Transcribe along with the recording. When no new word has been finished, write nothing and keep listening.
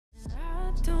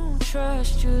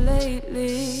trust you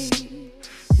lately.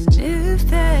 And if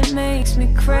that makes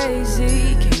me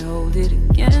crazy, can't hold it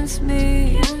against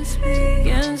me, against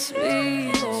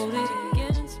me, hold it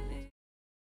against me.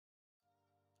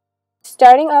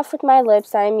 Starting off with my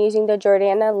lips, I'm using the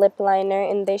Jordana lip liner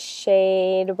in the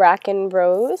shade Rock and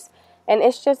Rose, and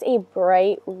it's just a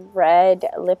bright red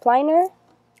lip liner.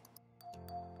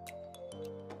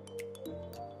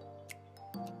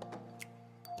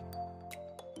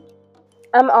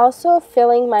 I'm also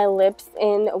filling my lips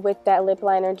in with that lip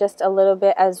liner just a little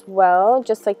bit as well,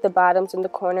 just like the bottoms and the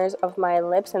corners of my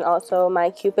lips and also my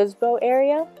Cupid's bow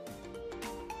area.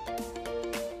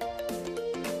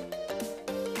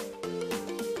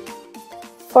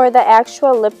 For the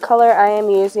actual lip color, I am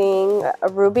using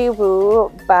Ruby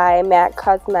Woo by MAC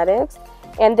Cosmetics,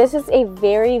 and this is a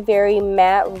very, very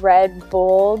matte red,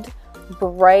 bold,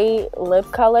 bright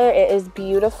lip color. It is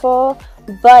beautiful,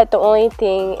 but the only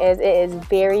thing is it is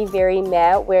very, very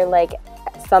matte, where like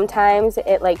sometimes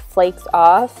it like flakes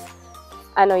off.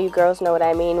 I know you girls know what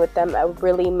I mean with them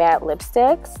really matte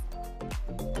lipsticks.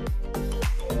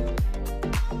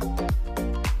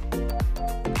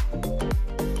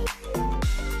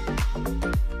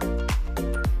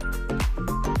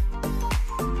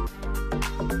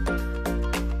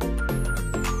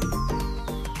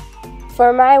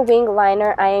 For my wing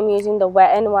liner, I am using the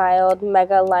Wet n Wild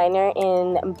Mega Liner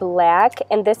in black,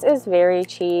 and this is very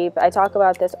cheap. I talk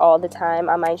about this all the time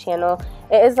on my channel.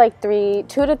 It is like $2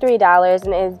 to $3,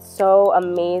 and it's so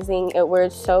amazing. It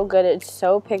wears so good. It's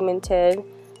so pigmented,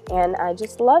 and I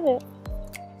just love it.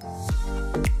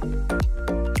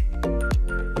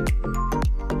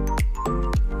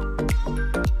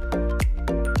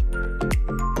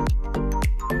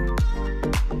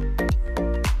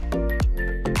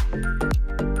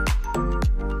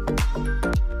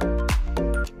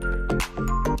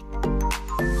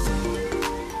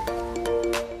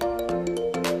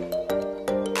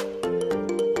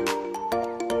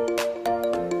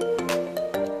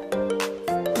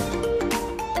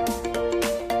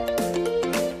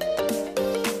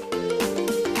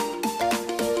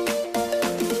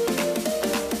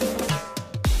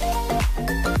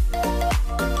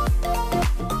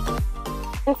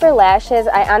 And for lashes,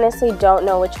 I honestly don't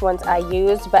know which ones I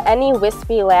used, but any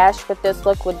wispy lash with this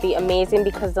look would be amazing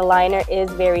because the liner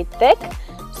is very thick.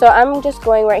 So I'm just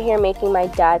going right here making my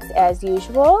dots as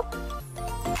usual.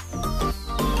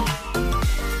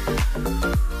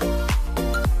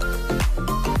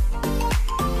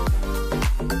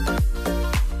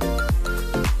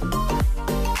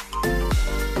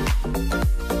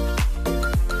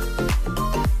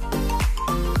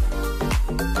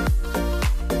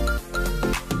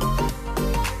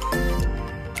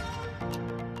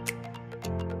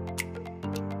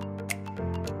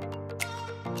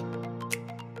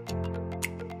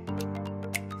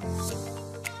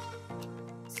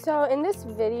 So in this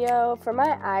video, for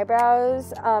my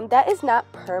eyebrows, that is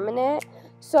not permanent.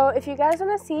 So if you guys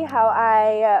want to see how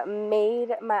I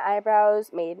made my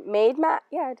eyebrows, made my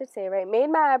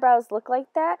eyebrows look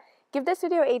like that, give this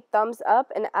video a thumbs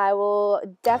up and I will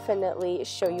definitely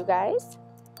show you guys.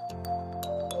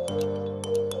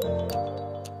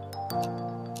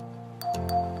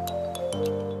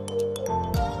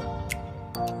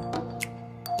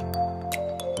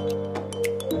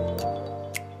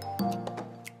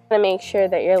 To make sure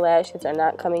that your lashes are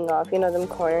not coming off. You know, them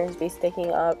corners be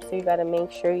sticking up, so you got to make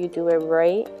sure you do it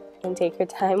right and take your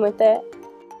time with it.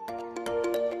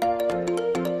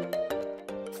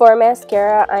 For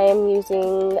mascara, I am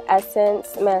using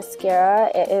Essence mascara.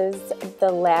 It is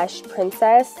the Lash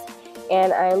Princess,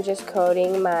 and I'm just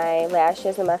coating my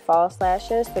lashes and my false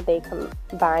lashes so they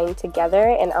combine together,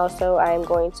 and also I'm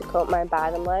going to coat my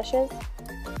bottom lashes.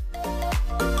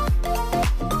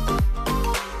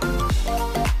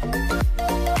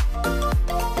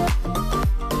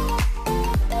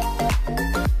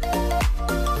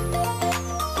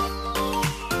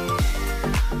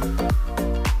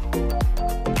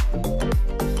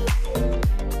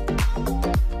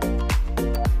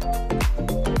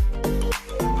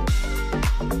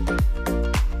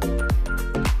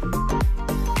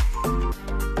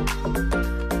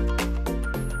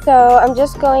 So I'm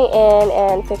just going in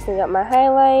and fixing up my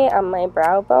highlight on my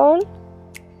brow bone.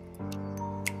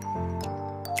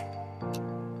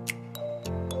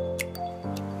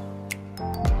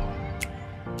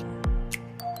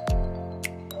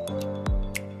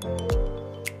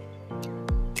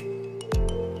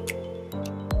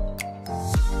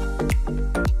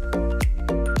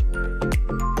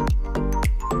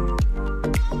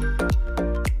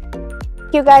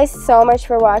 Thank you guys so much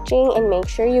for watching, and make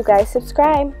sure you guys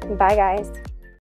subscribe. Bye guys.